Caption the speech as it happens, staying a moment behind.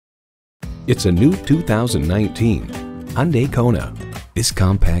It's a new 2019 Hyundai Kona. This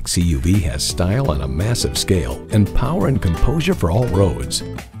compact CUV has style on a massive scale and power and composure for all roads.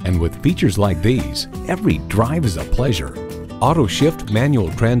 And with features like these, every drive is a pleasure. Auto shift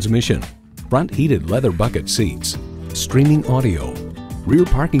manual transmission, front heated leather bucket seats, streaming audio, rear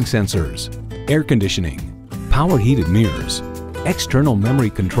parking sensors, air conditioning, power heated mirrors, external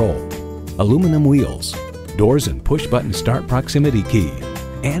memory control, aluminum wheels, doors and push button start proximity key,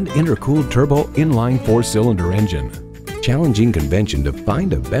 and intercooled turbo inline 4-cylinder engine. Challenging convention to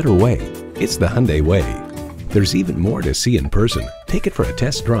find a better way. It's the Hyundai way. There's even more to see in person. Take it for a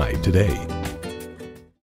test drive today.